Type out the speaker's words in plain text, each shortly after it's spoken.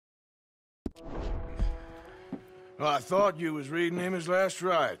Well, I thought you was reading him his last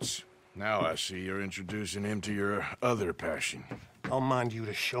rites. Now I see you're introducing him to your other passion. I'll mind you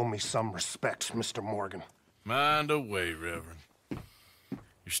to show me some respect, Mr. Morgan. Mind away, Reverend.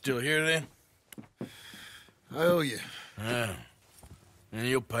 You still here, then? I owe you. Yeah. And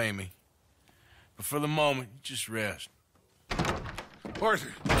you'll pay me. But for the moment, just rest.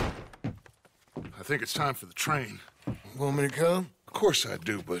 Arthur, I think it's time for the train. Want me to come? Of course I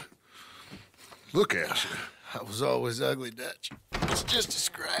do, but look at you. I was always ugly, Dutch. It's just a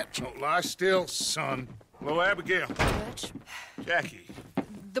scratch. Don't lie still, son. Hello, Abigail. Dutch, Jackie.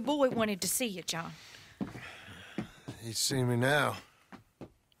 the boy wanted to see you, John. He's seen me now.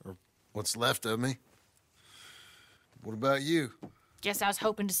 Or what's left of me. What about you? Guess I was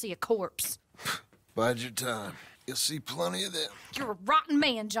hoping to see a corpse. Bide your time. You'll see plenty of them. You're a rotten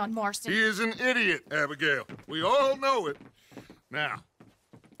man, John Marston. He is an idiot, Abigail. We all know it. Now,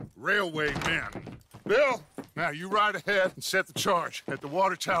 railway men. Bill, now you ride ahead and set the charge at the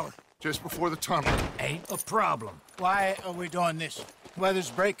water tower just before the tunnel. Ain't a problem. Why are we doing this? Weather's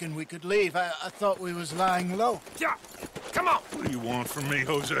breaking. We could leave. I thought we was lying low. Yeah, come on. What do you want from me,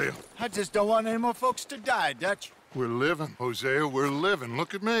 Hosea? I just don't want any more folks to die, Dutch. We're living, Hosea. We're living.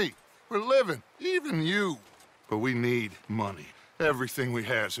 Look at me. We're living. Even you. But we need money. Everything we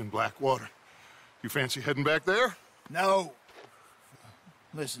has in Blackwater. You fancy heading back there? No.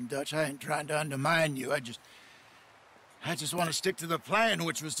 Listen, Dutch, I ain't trying to undermine you. I just want to stick to the plan,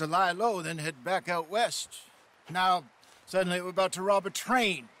 which was to lie low, then head back out west. Now, suddenly we're about to rob a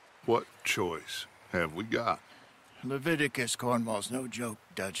train. What choice have we got? Leviticus, Cornwall's no joke,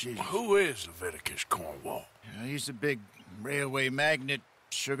 Dutch. Who is Leviticus Cornwall? He's a big railway magnate,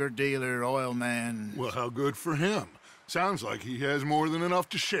 sugar dealer, oil man. Well, how good for him. Sounds like he has more than enough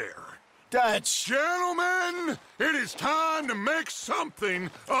to share. Dutch! Gentlemen, it is time to make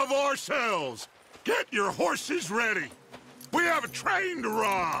something of ourselves. Get your horses ready. We have a train to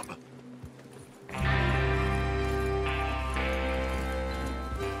rob.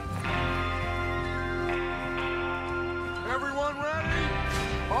 Everyone ready?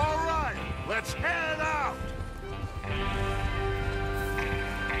 All right, let's head out.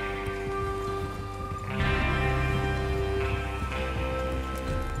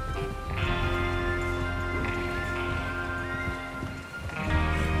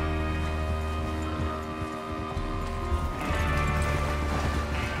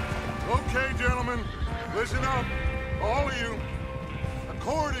 Okay, gentlemen, listen up, all of you.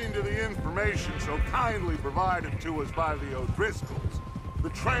 According to the information so kindly provided to us by the O'Driscolls, the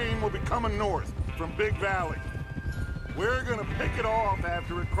train will be coming north from Big Valley. We're gonna pick it off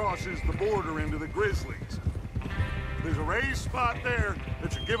after it crosses the border into the Grizzlies. There's a raised spot there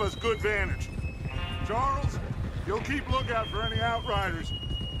that should give us good vantage. Charles, you'll keep lookout for any outriders.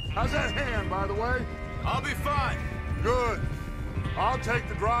 How's that hand, by the way? I'll be fine. Good. I'll take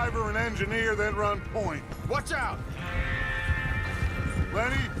the driver and engineer, then run point. Watch out!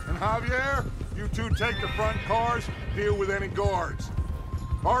 Lenny and Javier, you two take the front cars, deal with any guards.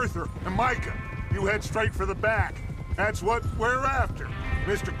 Arthur and Micah, you head straight for the back. That's what we're after.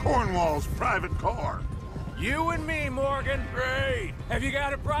 Mr. Cornwall's private car. You and me, Morgan. Great. Have you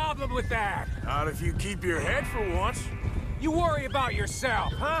got a problem with that? Not if you keep your head for once. You worry about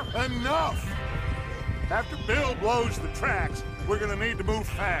yourself, huh? Enough! After Bill blows the tracks, we're gonna need to move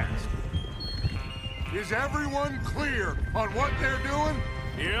fast. Is everyone clear on what they're doing?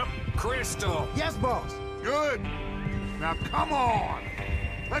 Yep. Crystal. Yes, boss. Good. Now come on.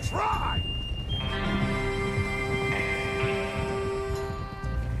 Let's ride.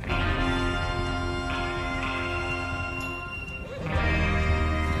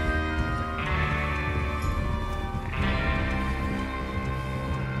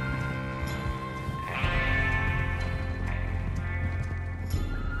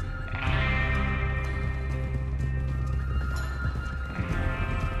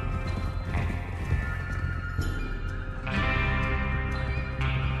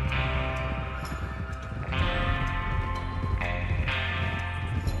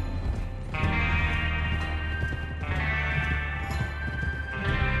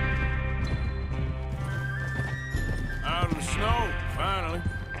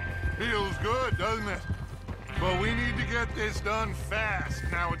 Feels good, doesn't it? But we need to get this done fast,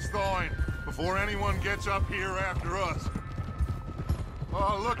 now it's thawing, before anyone gets up here after us.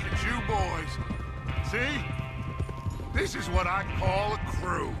 Oh, look at you boys. See? This is what I call a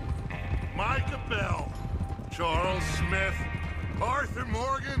crew. Micah Bell, Charles Smith, Arthur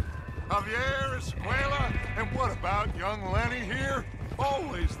Morgan, Javier Escuela, and what about young Lenny here?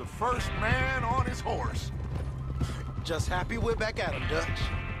 Always the first man on his horse. Just happy we're back at him, Dutch.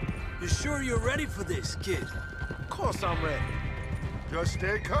 You sure you're ready for this, kid? Of course I'm ready. Just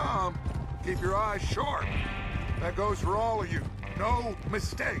stay calm. Keep your eyes sharp. That goes for all of you. No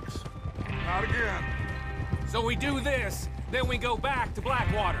mistakes. Not again. So we do this, then we go back to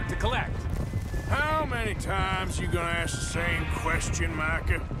Blackwater to collect. How many times you gonna ask the same question,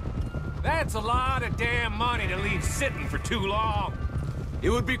 Micah? That's a lot of damn money to leave sitting for too long.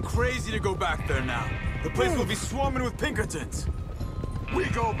 It would be crazy to go back there now. The place will be swarming with Pinkertons. We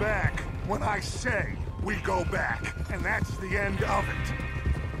go back when I say we go back, and that's the end of it.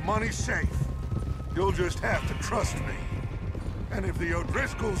 The money's safe. You'll just have to trust me. And if the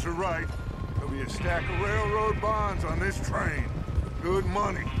O'Driscolls are right, there'll be a stack of railroad bonds on this train. Good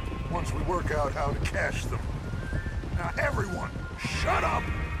money, once we work out how to cash them. Now everyone, shut up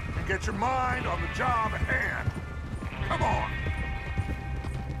and get your mind on the job at hand. Come on.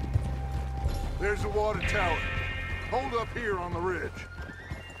 There's the water tower. Hold up here on the ridge.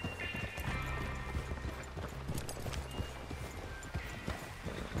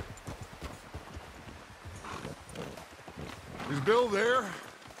 Is Bill there?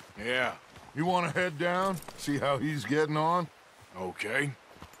 Yeah, You want to head down, see how he's getting on? okay.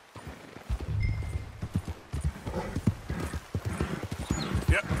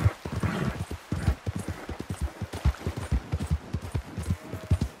 Yep.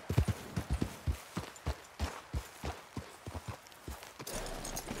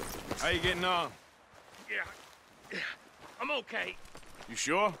 How you getting on? Yeah, I'm okay. You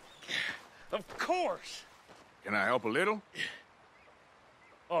sure? Of course. Can I help a little?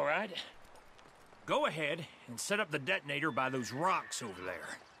 All right. Go ahead and set up the detonator by those rocks over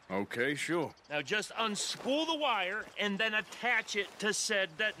there. Okay, sure. Now just unspool the wire and then attach it to said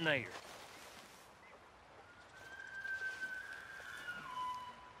detonator.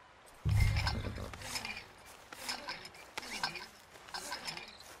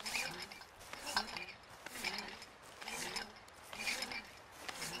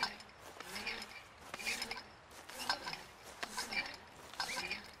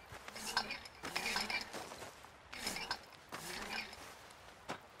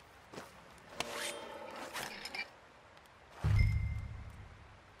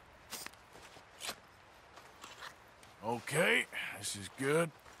 Okay, this is good.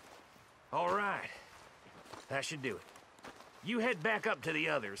 All right. That should do it. You head back up to the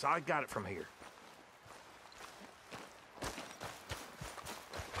others. I got it from here.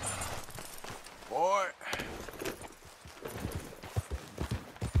 Boy.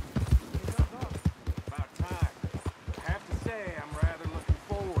 About time. I have to say, I'm rather looking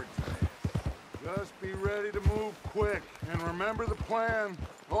forward to this. Just be ready to move quick, and remember the plan.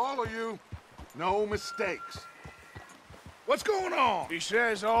 All of you, no mistakes. What's going on? He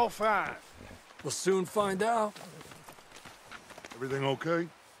says all fine. We'll soon find out. Everything okay?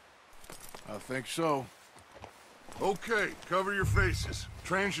 I think so. Okay, cover your faces.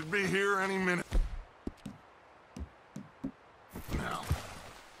 Train should be here any minute. Now.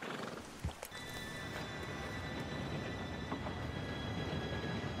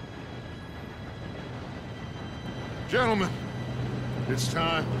 Gentlemen, it's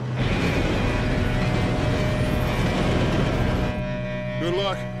time. Good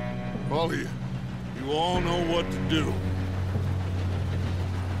luck, all of you. You all know what to do.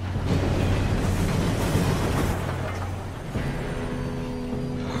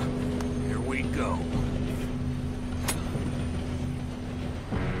 Here we go.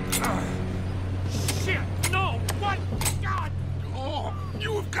 Shit! No! What? God! Oh,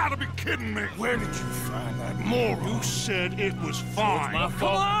 you have got to be kidding me. Where did you find that moron? You said it was fine. My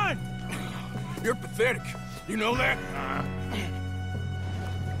fault. Come on! You're pathetic. You know that?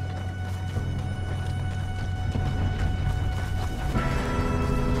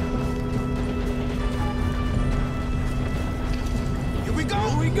 Here we go!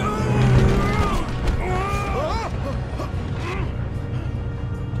 Here we go!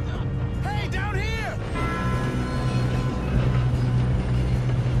 Hey, down here!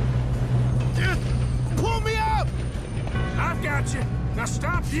 Just pull me up! I've got you. Now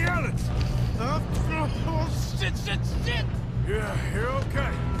stop yelling. Oh, shit! Yeah, you're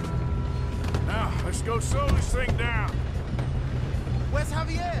okay. Now, let's go slow this thing down. Where's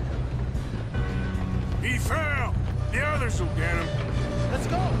Javier? He fell. The others will get him. Let's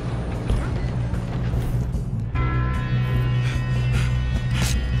go!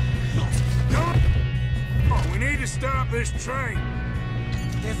 Oh, we need to stop this train.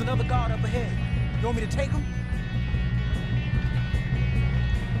 There's another guard up ahead. You want me to take him?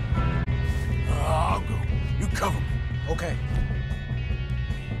 I'll go. You cover me. Okay.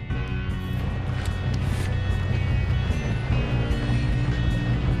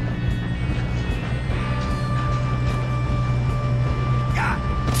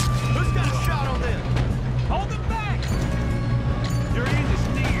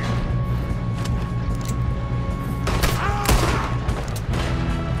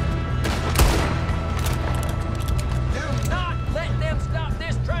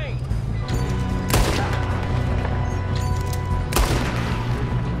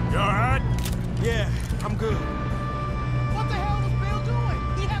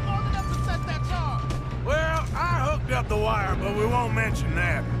 the wire, but we won't mention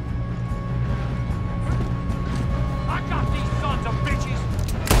that. I got these sons of bitches!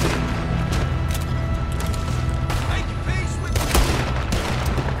 Make peace with me.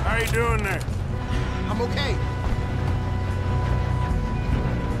 How you doing there? I'm okay.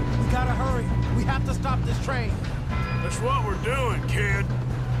 We gotta hurry. We have to stop this train. That's what we're doing, kid.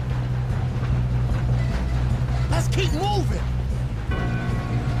 Let's keep moving.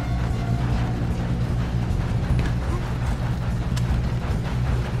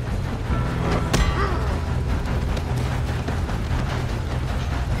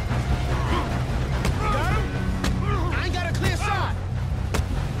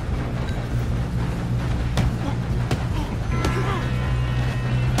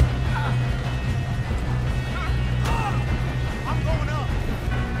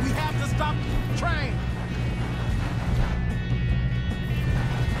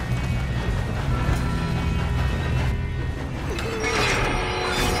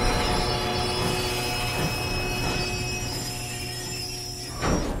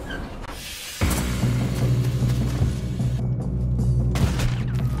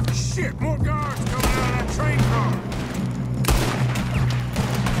 Shit, more guards coming out of that train car.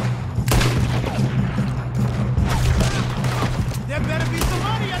 There better be some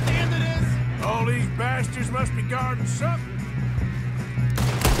money at the end of this. All these bastards must be guarding something.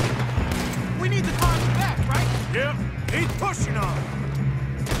 We need the cars back, right? Yep, he's pushing on.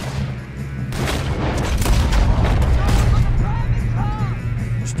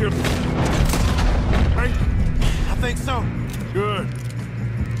 Still... Right? I think so. Good.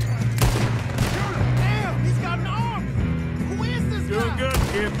 Damn, he's got an army. Who is this Doing guy? good,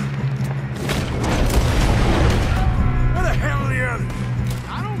 kid. Where the hell are the others?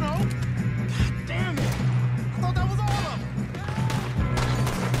 I don't know. God damn it. I thought that was all of them.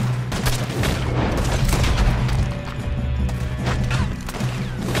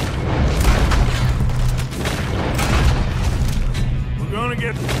 We're gonna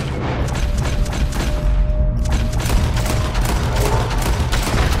get...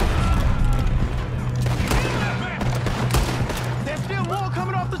 There's still more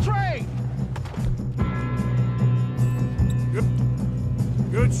coming off the train.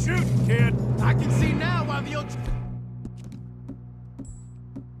 Good shooting, kid. I can see now why the old...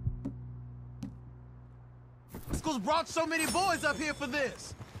 School's brought so many boys up here for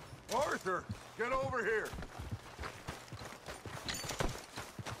this. Arthur, get over here.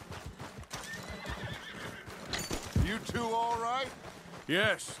 You two all right?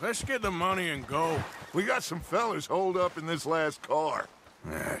 Yes, let's get the money and go. We got some fellas holed up in this last car.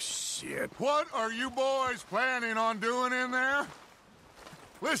 Ah, shit. What are you boys planning on doing in there?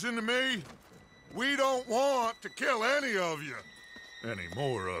 Listen to me. We don't want to kill any of you. Any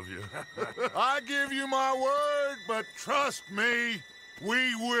more of you. I give you my word, but trust me,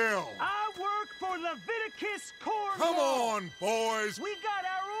 we will. I work for Leviticus, Cornwall! Come on, boys. We got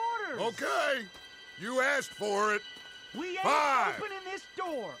our orders! Okay, you asked for it. We ain't 5, opening this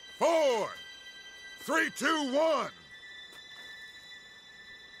door! 4, 3, 2, 1.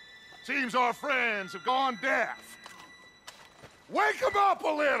 Seems our friends have gone deaf. Wake them up a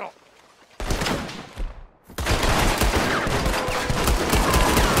little!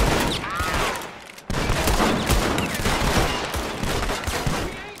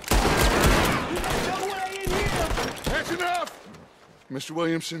 That's enough! Mr.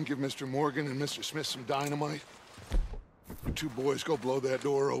 Williamson, give Mr. Morgan and Mr. Smith some dynamite. You two boys go blow that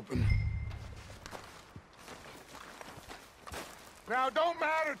door open. Now, don't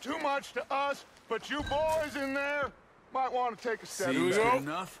matter too much to us, but you boys in there might want to take a step. Seems good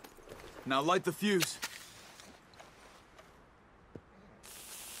enough. Now light the fuse.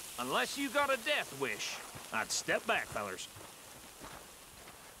 Unless you got a death wish, I'd step back, fellers.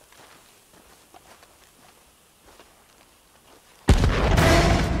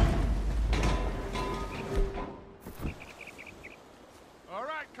 All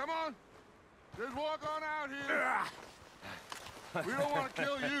right, come on. Just walk on out here. We don't want to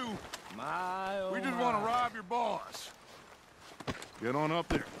kill you. We just want to rob your boss. Get on up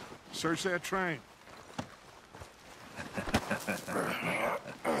there. Search that train.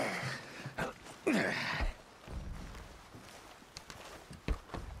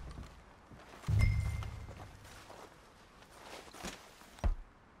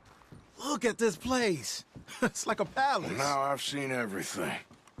 Look at this place. It's like a palace. Now I've seen everything.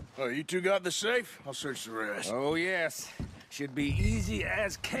 Oh, you two got the safe? I'll search the rest. Oh, yes. Should be easy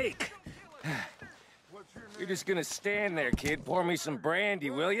as cake. What's your You're just gonna stand there, kid. Pour me some brandy,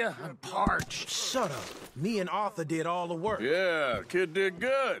 will you? I'm parched. Shut up. Me and Arthur did all the work. Yeah, kid did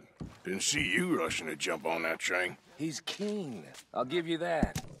good. Didn't see you rushing to jump on that train. He's keen. I'll give you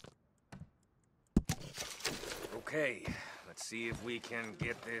that. Okay, let's see if we can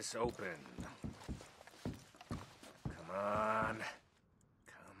get this open. Come on.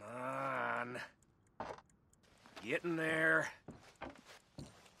 Come on. Get in there.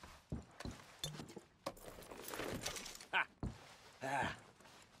 Ha! Ah.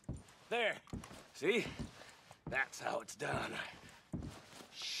 There. See? That's how it's done.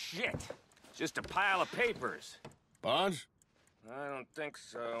 Shit. Just a pile of papers. Bonds? I don't think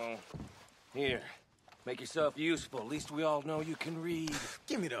so. Here. Make yourself useful. At least we all know you can read.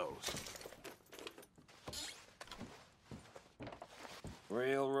 Give me those.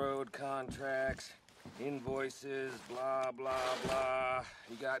 Railroad contracts, invoices, blah, blah, blah.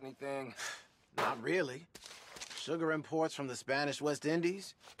 You got anything? Not really. Sugar imports from the Spanish West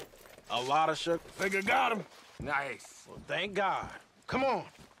Indies. A lot of sugar. Think I got him? Nice. Well, thank God. Come on.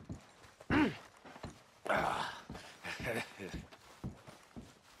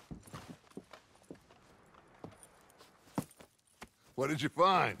 What did you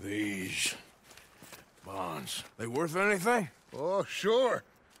find? These bonds. They worth anything? Oh, sure.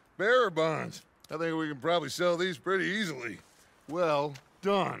 Bearer bonds. I think we can probably sell these pretty easily. Well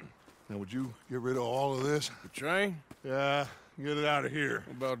done. Now, would you get rid of all of this? The train? Yeah, get it out of here.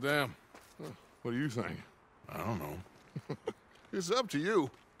 What about them? What do you think? I don't know. It's up to you.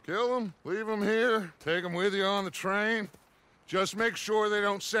 Kill them, leave them here, take them with you on the train. Just make sure they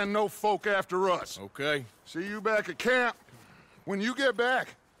don't send no folk after us. Okay. See you back at camp. When you get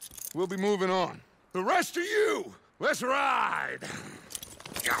back, we'll be moving on. The rest of you, let's ride!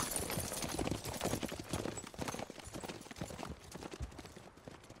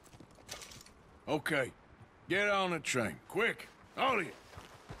 Okay. Get on the train. Quick. All of you.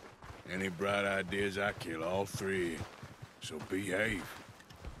 Any bright ideas, I kill all three of you. So behave.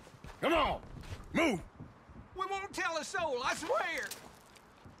 Come on! Move! We won't tell a soul, I swear.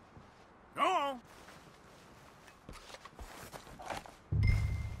 Go on!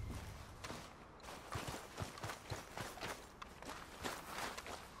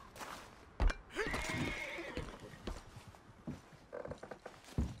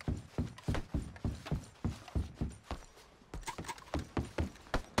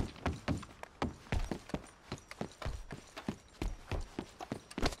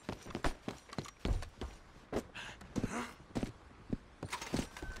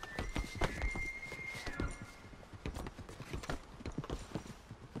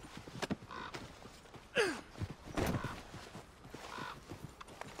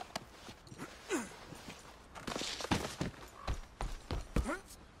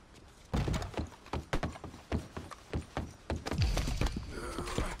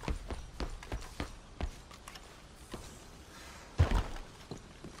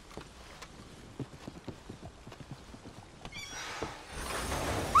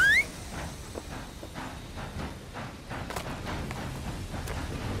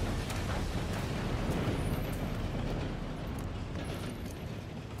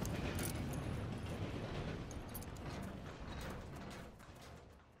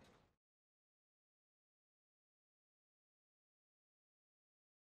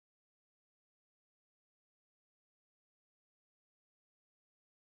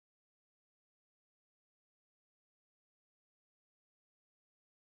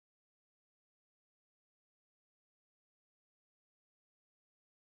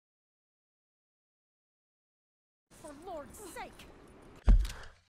 For Lord's sake!